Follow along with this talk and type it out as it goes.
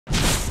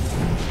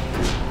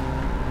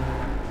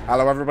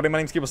Hello everybody, my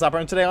name's Bossa,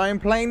 and today I am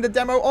playing the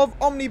demo of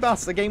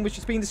OmniBus, a game which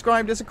has been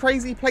described as a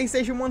crazy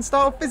PlayStation 1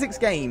 style physics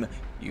game.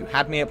 You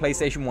had me at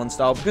PlayStation 1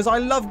 style because I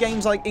love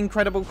games like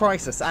Incredible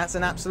Crisis. That's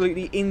an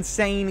absolutely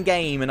insane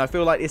game, and I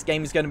feel like this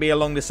game is going to be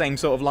along the same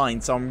sort of line,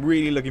 so I'm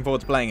really looking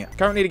forward to playing it.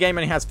 Currently the game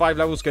only has 5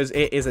 levels because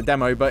it is a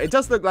demo, but it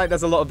does look like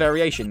there's a lot of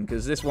variation,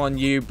 because this one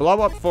you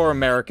blow up for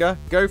America,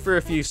 go through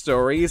a few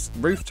stories,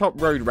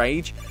 rooftop road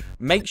rage,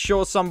 make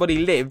sure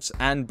somebody lives,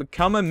 and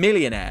become a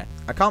millionaire.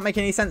 I can't make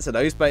any sense of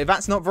those, but if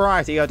that's not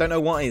variety, I don't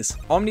know what is.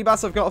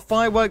 OmniBus, I've got a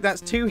firework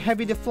that's too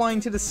heavy to fly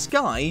into the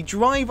sky.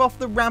 Drive off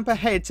the ramp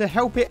ahead to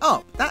help it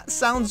up. That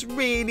sounds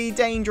really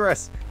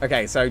dangerous.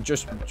 Okay, so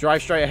just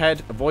drive straight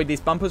ahead. Avoid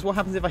these bumpers. What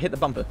happens if I hit the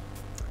bumper?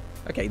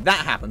 Okay,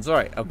 that happens. All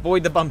right,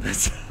 avoid the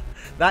bumpers.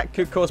 That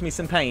could cause me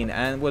some pain.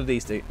 And what do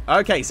these do?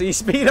 Okay, so you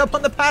speed up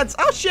on the pads.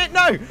 Oh, shit,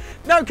 no.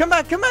 No, come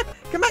back, come back,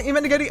 come back. You're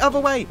meant to go the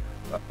other way.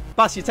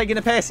 Bus, you're taking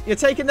the piss. You're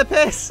taking the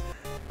piss.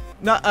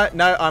 No,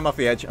 no, I'm off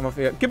the edge. I'm off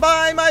the edge.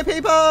 Goodbye, my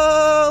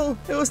people.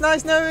 It was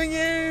nice knowing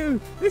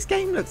you. This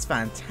game looks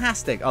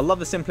fantastic. I love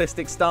the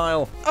simplistic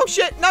style. Oh,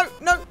 shit. No,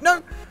 no,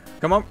 no.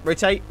 Come on.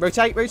 Rotate,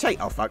 rotate, rotate.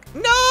 Oh, fuck.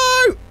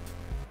 No.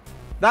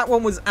 That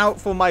one was out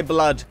for my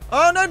blood.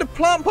 Oh, no. The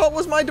plant pot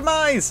was my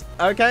demise.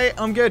 Okay,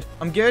 I'm good.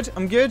 I'm good.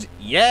 I'm good.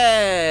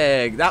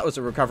 Yeah. That was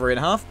a recovery and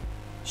a half.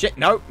 Shit.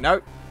 No,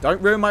 no.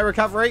 Don't ruin my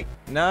recovery.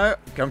 No.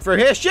 Come through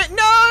here. Shit.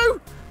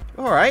 No.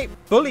 Alright,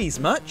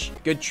 bullies much?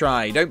 Good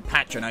try. Don't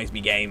patronize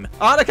me, game.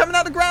 Oh, they're coming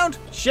out of the ground.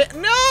 Shit,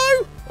 no!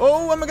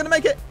 Oh, am I going to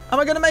make it? Am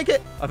I going to make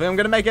it? I think I'm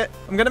going to make it.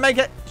 I'm going to make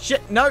it.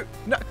 Shit, no,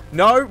 no,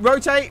 no.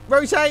 Rotate,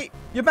 rotate.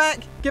 You're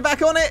back. Get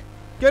back on it.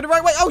 Go the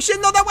right way. Oh, shit,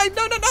 not that way.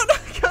 No, no, no, no.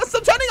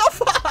 Stop turning off.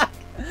 Fuck.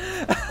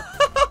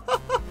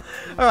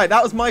 Alright,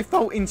 that was my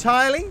fault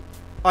entirely.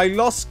 I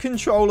lost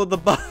control of the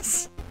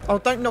bus. Oh,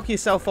 don't knock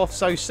yourself off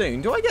so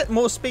soon. Do I get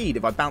more speed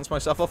if I bounce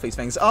myself off these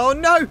things? Oh,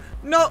 no.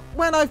 Not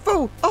when I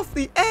fall off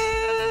the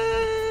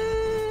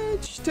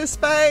edge to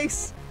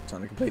space.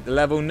 Trying to complete the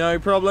level, no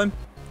problem.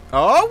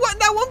 Oh, what?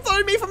 That one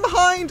followed me from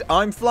behind.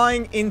 I'm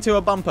flying into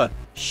a bumper.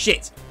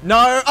 Shit.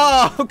 No.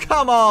 Oh,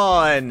 come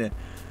on.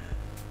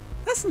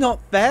 That's not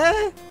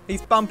fair.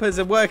 These bumpers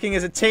are working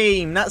as a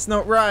team. That's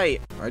not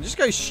right. All right, just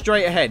go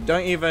straight ahead.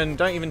 Don't even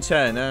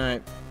turn. All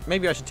right.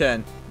 Maybe I should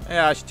turn.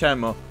 Yeah, I should turn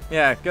more.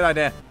 Yeah, good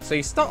idea. So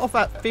you start off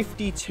at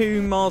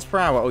 52 miles per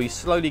hour, or you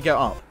slowly go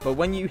up. But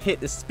when you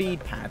hit the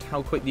speed pad,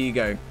 how quick do you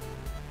go?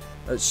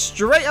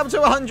 Straight up to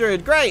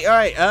 100. Great. All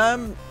right.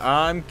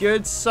 I'm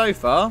good so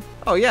far.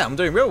 Oh yeah, I'm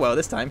doing real well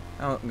this time.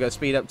 I'm gonna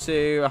speed up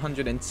to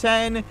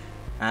 110,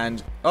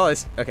 and oh,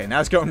 okay. Now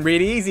it's gotten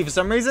really easy for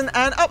some reason,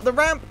 and up the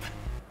ramp.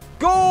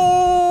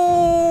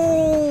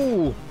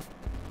 Go!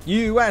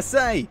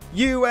 USA!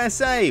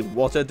 USA!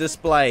 What a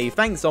display.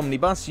 Thanks,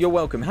 OmniBus. You're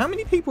welcome. How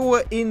many people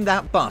were in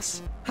that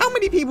bus? How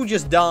many people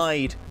just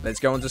died? Let's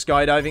go on to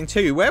skydiving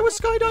 2. Where was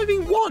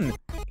skydiving 1?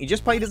 You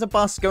just played as a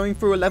bus going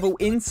through a level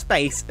in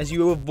space as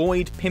you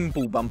avoid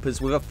pimple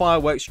bumpers with a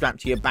firework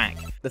strapped to your back.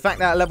 The fact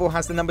that a level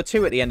has the number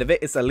 2 at the end of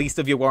it is the least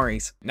of your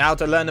worries. Now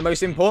to learn the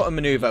most important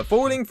maneuver,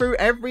 falling through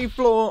every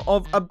floor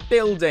of a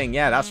building.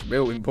 Yeah, that's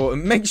real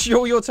important. Make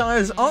sure your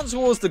tires aren't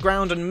towards the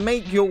ground and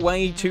make your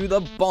way to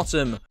the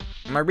bottom.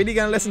 Am I really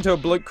going to listen to a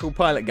bloke called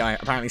Pilot Guy?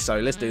 Apparently so.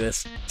 Let's do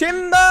this.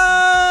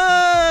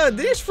 Timber!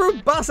 This threw a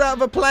bus out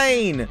of a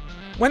plane.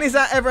 When is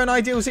that ever an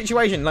ideal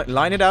situation? Like,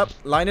 line it up,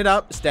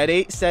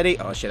 steady, steady.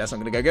 Oh shit, that's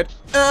not going to go good.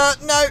 No,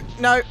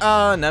 no,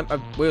 no.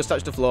 Wheels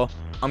touched the floor.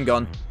 I'm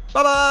gone.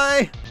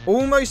 Bye-bye.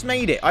 Almost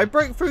made it. I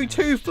broke through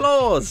 2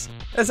 floors.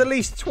 There's at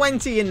least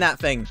 20 in that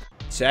thing.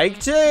 Take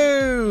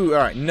 2. All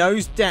right,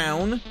 nose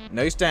down.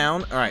 Nose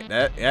down. All right,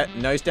 there. Yeah,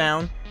 nose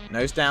down.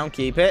 Nose down.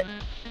 Keep it.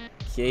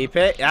 Keep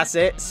it. That's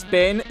it.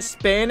 Spin,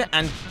 spin,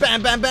 and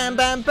bam, bam, bam,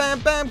 bam,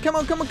 bam, bam. Come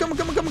on, come on, come on,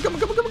 come on, come on, come on,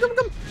 come on, come on, come on,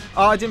 come on.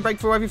 Oh, I didn't break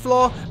through every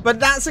floor, but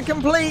that's a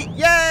complete.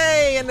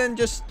 Yay! And then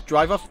just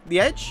drive off the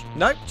edge.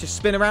 Nope, just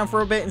spin around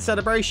for a bit in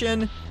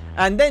celebration.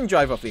 And then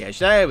drive off the edge.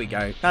 There we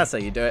go. That's how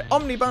you do it.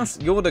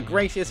 OmniBus, you're the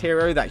greatest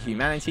hero that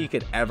humanity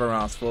could ever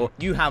ask for.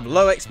 You have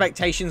low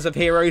expectations of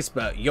heroes,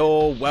 but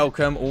you're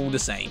welcome all the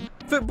same.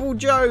 Football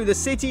Joe, the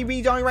city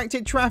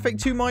redirected traffic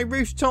to my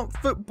rooftop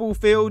football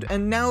field,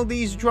 and now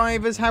these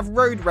drivers have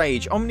road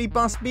rage.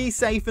 OmniBus, be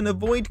safe and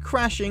avoid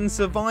crashing.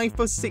 Survive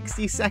for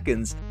 60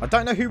 seconds. I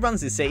don't know who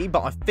runs this city,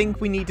 but I think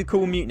we need to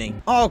call mutiny.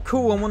 Oh,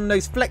 cool. On one of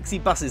those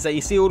flexi buses that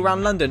you see all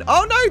around London.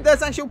 Oh, no,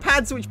 there's actual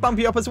pads which bump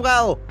you up as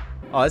well.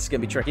 Oh, this is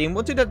going to be tricky. And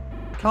what do the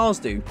cars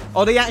do?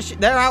 Oh,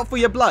 they're out for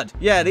your blood.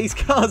 Yeah, these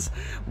cars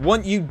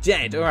want you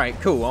dead. All right,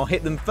 cool. I'll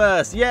hit them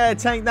first. Yeah,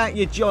 take that,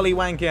 you jolly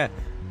wanker.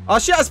 Oh,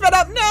 shit, I sped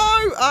up.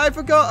 No, I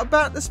forgot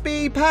about the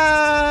speed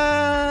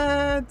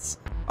pads.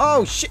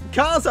 Oh, shit,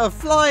 cars are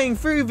flying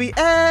through the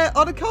air.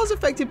 Are the cars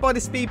affected by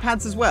the speed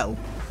pads as well?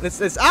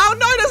 Oh,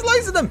 no, there's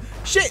loads of them.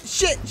 Shit,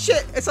 shit,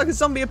 shit. It's like a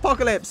zombie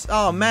apocalypse.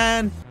 Oh,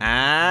 man.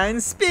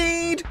 And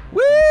speed.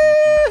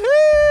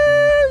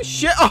 Woohoo!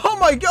 Shit. Oh,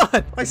 my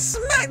God. I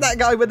smacked that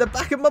guy with the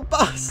back of my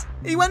bus.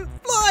 He went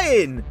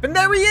flying. But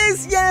there he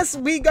is. Yes,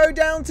 we go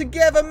down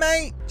together,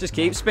 mate. Just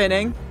keep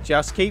spinning.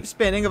 Just keep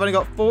spinning. I've only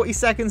got 40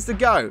 seconds to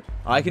go.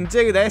 I can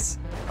do this.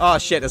 Oh,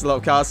 shit. There's a lot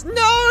of cars.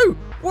 No.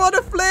 What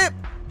a flip.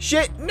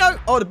 Shit. No.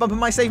 Oh, the bumper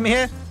might save me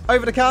here.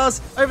 Over the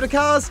cars. Over the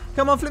cars.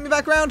 Come on. Flip me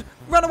back around.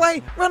 Run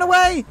away. Run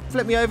away.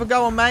 Flip me over.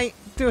 Go on, mate.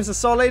 Do us a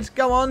solid.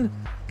 Go on.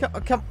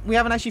 Come. We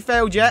haven't actually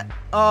failed yet.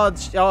 Oh,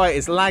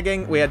 it's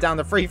lagging. We are down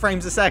to 3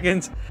 frames a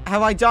second.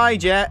 Have I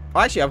died yet?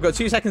 Oh, actually, I've got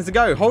 2 seconds to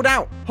go. Hold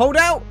out. Hold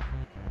out.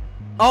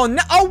 Oh,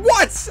 no. Oh,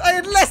 what? I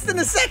had less than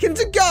a second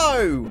to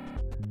go.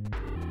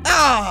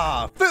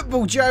 Ah,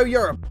 Football Joe,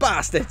 you're a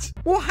bastard.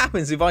 What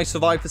happens if I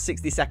survive for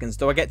 60 seconds?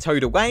 Do I get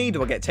towed away?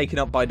 Do I get taken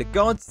up by the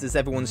gods? Does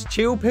everyone's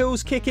chill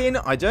pills kick in?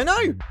 I don't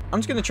know. I'm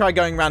just going to try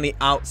going around the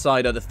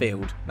outside of the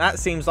field. That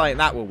seems like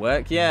that will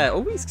work. Yeah,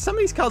 some of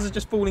these cars are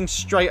just falling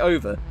straight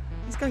over.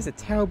 These guys are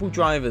terrible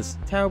drivers.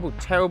 Terrible,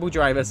 terrible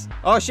drivers.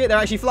 Oh, shit, they're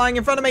actually flying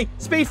in front of me.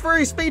 Speed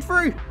through, speed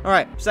through. All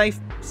right, safe,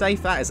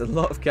 safe. That is a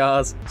lot of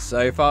cars.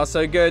 So far,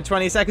 so good.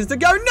 20 seconds to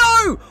go.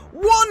 No!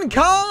 1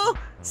 car?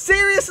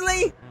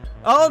 Seriously?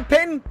 Oh,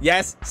 pin.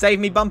 Yes. Save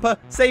me, bumper.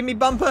 Save me,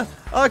 bumper.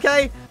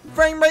 Okay.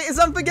 Frame rate is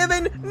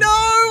unforgiving. No,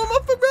 I'm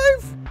off the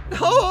roof.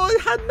 Oh,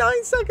 I had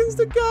 9 seconds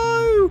to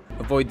go.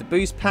 Avoid the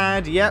boost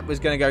pad. Yep, was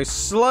going to go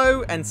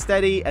slow and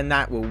steady, and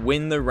that will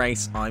win the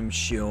race, I'm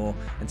sure,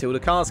 until the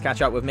cars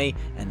catch up with me,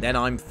 and then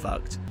I'm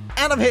fucked.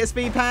 And I've hit a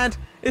speed pad.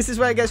 This is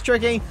where it gets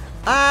tricky.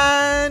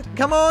 And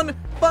come on.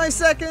 5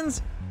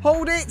 seconds.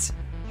 Hold it.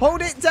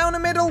 Hold it down the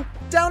middle.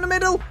 Down the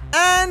middle.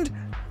 And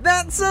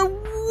that's a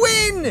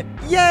win!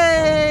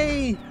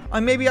 Yay! I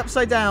may be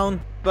upside down,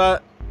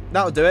 but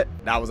that'll do it.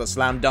 That was a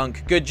slam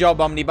dunk. Good job,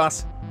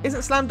 OmniBus.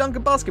 Isn't slam dunk a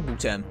basketball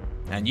term?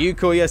 And you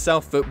call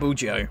yourself Football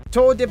Joe.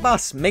 Tour de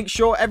bus. Make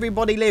sure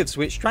everybody lives,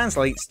 which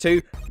translates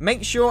to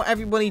make sure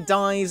everybody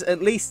dies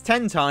at least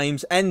 10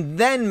 times and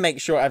then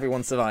make sure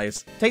everyone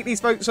survives. Take these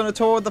folks on a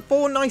tour of the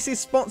 4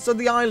 nicest spots of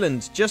the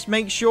island. Just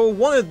make sure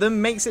one of them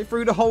makes it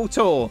through the whole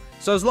tour.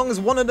 So as long as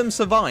one of them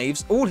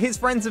survives, all his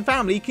friends and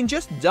family can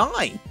just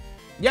die.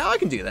 Yeah, I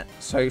can do that.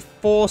 So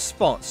 4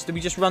 spots. Do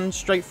we just run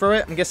straight through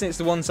it? I'm guessing it's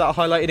the ones that are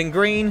highlighted in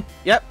green.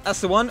 Yep, that's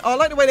the one. Oh, I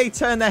like the way they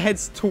turn their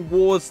heads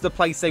towards the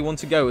place they want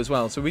to go as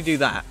well. So we do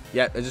that.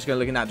 Yep, they're just going to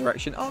look in that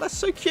direction. Oh, that's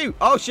so cute.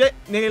 Oh, shit.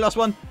 Nearly lost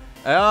one.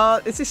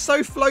 This is so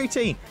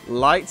floaty.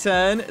 Light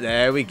turn.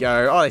 There we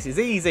go. Oh, this is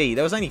easy.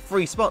 There was only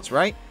 3 spots,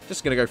 right?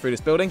 Just going to go through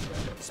this building.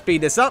 Speed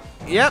this up.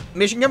 Yep,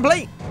 mission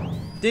complete.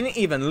 Didn't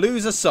even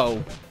lose a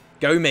soul.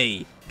 Go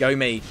me. Go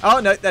me. Oh,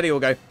 no, there they all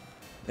go.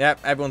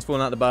 Yep, everyone's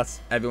fallen out the bus.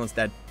 Everyone's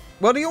dead.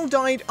 Well, they all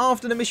died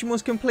after the mission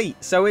was complete,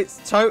 so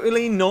it's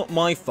totally not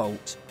my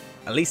fault.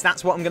 At least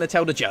that's what I'm going to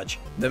tell the judge.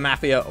 The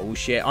Mafia, oh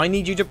shit, I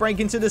need you to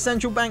break into the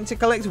central bank to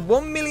collect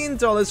 $1 million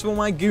for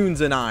my goons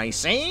and I.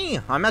 See?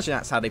 I imagine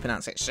that's how they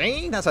pronounce it.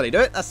 See? That's how they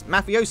do it. That's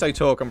mafioso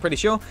talk, I'm pretty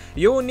sure.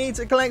 You'll need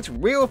to collect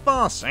real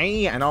fast,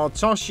 see? And I'll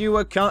toss you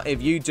a cut if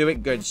you do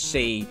it good,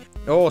 see?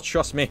 Oh,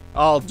 trust me,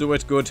 I'll do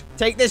it good.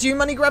 Take this, you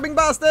money-grabbing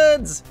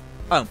bastards!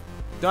 Oh.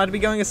 Do I have to be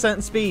going a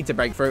certain speed to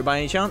break through it by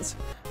any chance?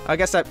 I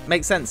guess that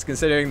makes sense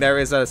considering there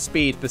is a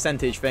speed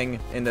percentage thing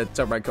in the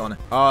top right corner.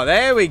 Oh,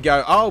 there we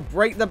go. Oh,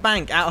 break the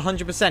bank at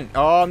 100%.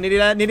 Oh, I'm nearly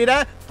there, nearly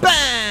there.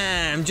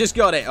 Bam! Just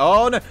got it.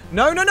 Oh, no.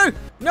 No, no, no.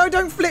 No,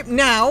 don't flip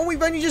now.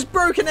 We've only just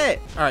broken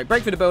it. All right,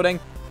 break through the building.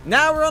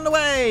 Now we're on the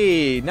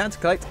way. Now to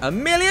collect $1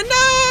 million.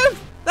 No!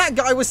 That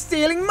guy was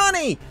stealing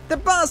money. The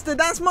bastard,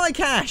 that's my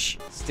cash.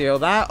 Steal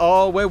that.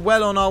 Oh, we're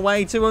well on our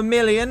way to $1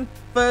 million.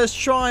 First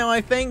try, I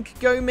think.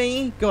 Go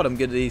me. God, I'm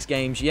good at these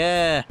games.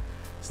 Yeah.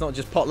 It's not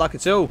just pot luck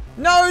at all.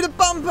 No, the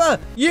bumper.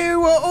 You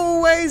were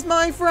always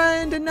my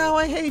friend, and now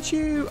I hate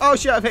you. Oh,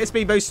 shit, I've hit a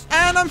speed boost.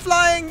 And I'm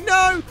flying.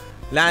 No.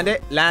 Land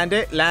it, land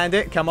it, land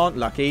it. Come on.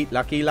 Lucky,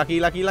 lucky, lucky,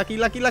 lucky, lucky,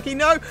 lucky, lucky.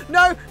 No,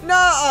 no,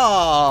 no.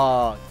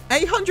 Oh,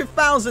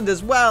 800,000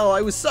 as well.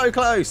 I was so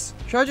close.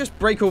 Should I just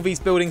break all these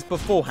buildings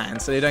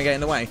beforehand so they don't get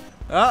in the way?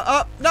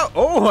 No.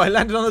 Oh, I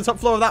landed on the top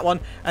floor of that one.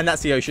 And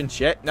that's the ocean.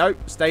 Shit. No,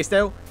 stay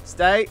still.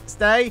 Stay,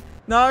 stay.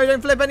 No,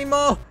 don't flip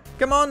anymore.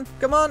 Come on,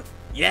 come on.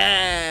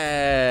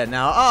 Yeah.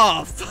 Now,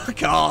 oh,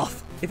 fuck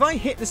off. If I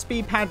hit the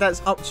speed pad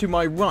that's up to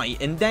my right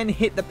and then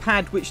hit the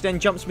pad which then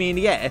jumps me in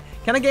the air,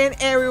 can I get an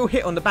aerial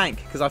hit on the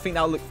bank? Because I think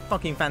that'll look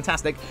fucking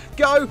fantastic.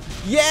 Go.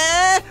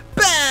 Yeah.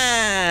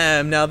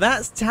 Bam. Now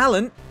that's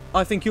talent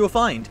I think you'll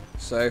find.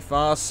 So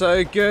far,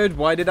 so good.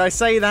 Why did I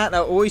say that?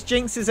 That always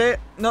jinxes it.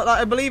 Not that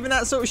I believe in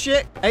that sort of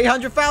shit.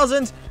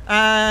 800,000.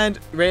 And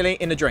really,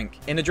 in a drink.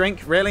 In a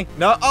drink, really?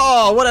 No.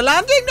 Oh, what a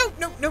landing. No,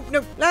 no, no,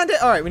 no. Land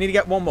it. All right, we need to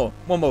get one more.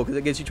 One more, because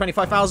it gives you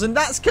 25,000.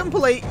 That's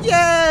complete.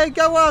 Yeah,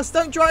 go us.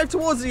 Don't drive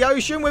towards the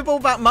ocean with all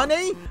that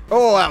money.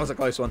 Oh, that was a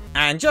close one.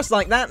 And just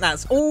like that,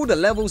 that's all the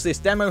levels this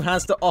demo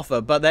has to offer.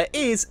 But there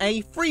is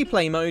a free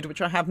play mode,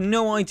 which I have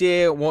no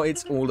idea what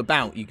it's all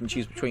about. You can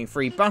choose between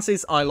 3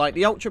 buses. I like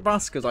the Ultra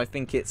Bus, because I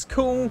think it's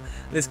cool.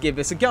 Let's give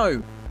this a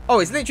go. Oh,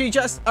 it's literally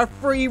just a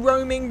free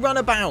roaming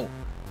runabout.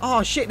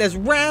 Oh shit, there's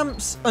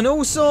ramps and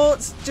all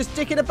sorts just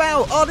dicking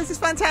about. Oh, this is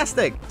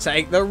fantastic.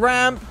 Take the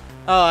ramp.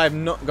 Oh, I've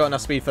not got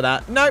enough speed for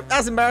that. Nope,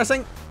 that's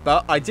embarrassing.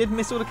 But I did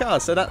miss all the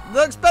cars, so that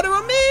looks better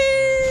on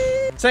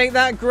me. Take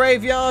that,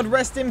 graveyard.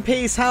 Rest in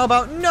peace. How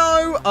about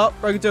no? Oh,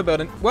 broke into a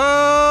building.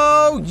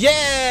 Whoa,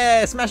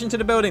 yeah. Smash into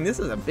the building. This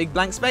is a big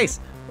blank space.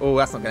 Oh,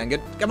 that's not going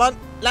good. Come on,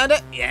 land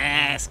it.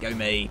 Yes, go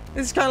me.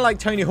 This is kind of like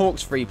Tony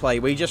Hawk's free play,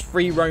 where you just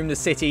free roam the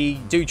city,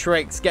 do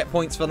tricks, get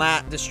points for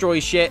that, destroy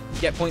shit,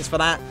 get points for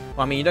that.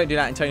 Well, I mean, you don't do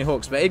that in Tony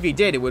Hawk's, but if you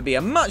did, it would be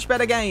a much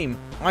better game.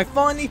 I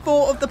finally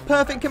thought of the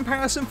perfect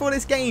comparison for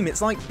this game.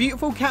 It's like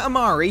Beautiful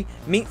Katamari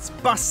meets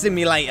Bus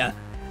Simulator.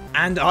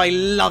 And I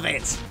love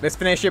it. Let's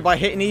finish it by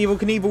hitting the Evel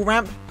Knievel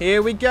ramp.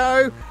 Here we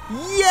go.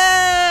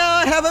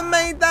 Yeah, I haven't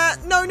made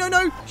that. No, no,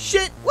 no.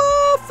 Shit.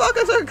 Whoa, fuck,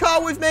 I took a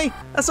car with me.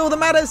 That's all that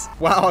matters.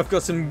 Wow, I've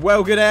got some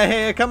well good air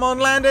here. Come on,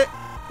 land it.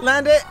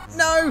 Land it.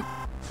 No.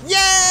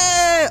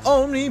 Yeah!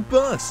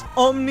 OmniBus,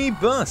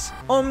 OmniBus,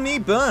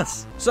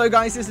 OmniBus. So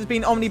guys, this has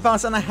been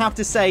OmniBus, and I have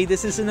to say,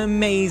 this is an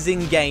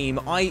amazing game.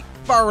 I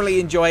thoroughly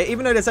enjoy it.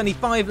 Even though there's only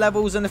 5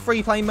 levels and the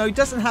free play mode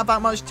doesn't have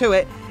that much to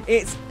it,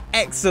 it's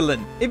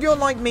excellent. If you're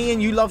like me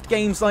and you loved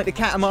games like the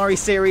Katamari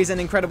series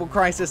and Incredible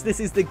Crisis, this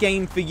is the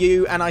game for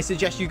you, and I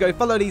suggest you go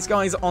follow these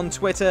guys on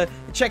Twitter,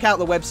 check out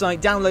the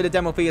website, download a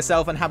demo for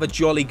yourself, and have a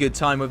jolly good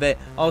time with it.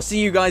 I'll see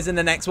you guys in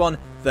the next one.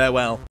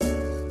 Farewell.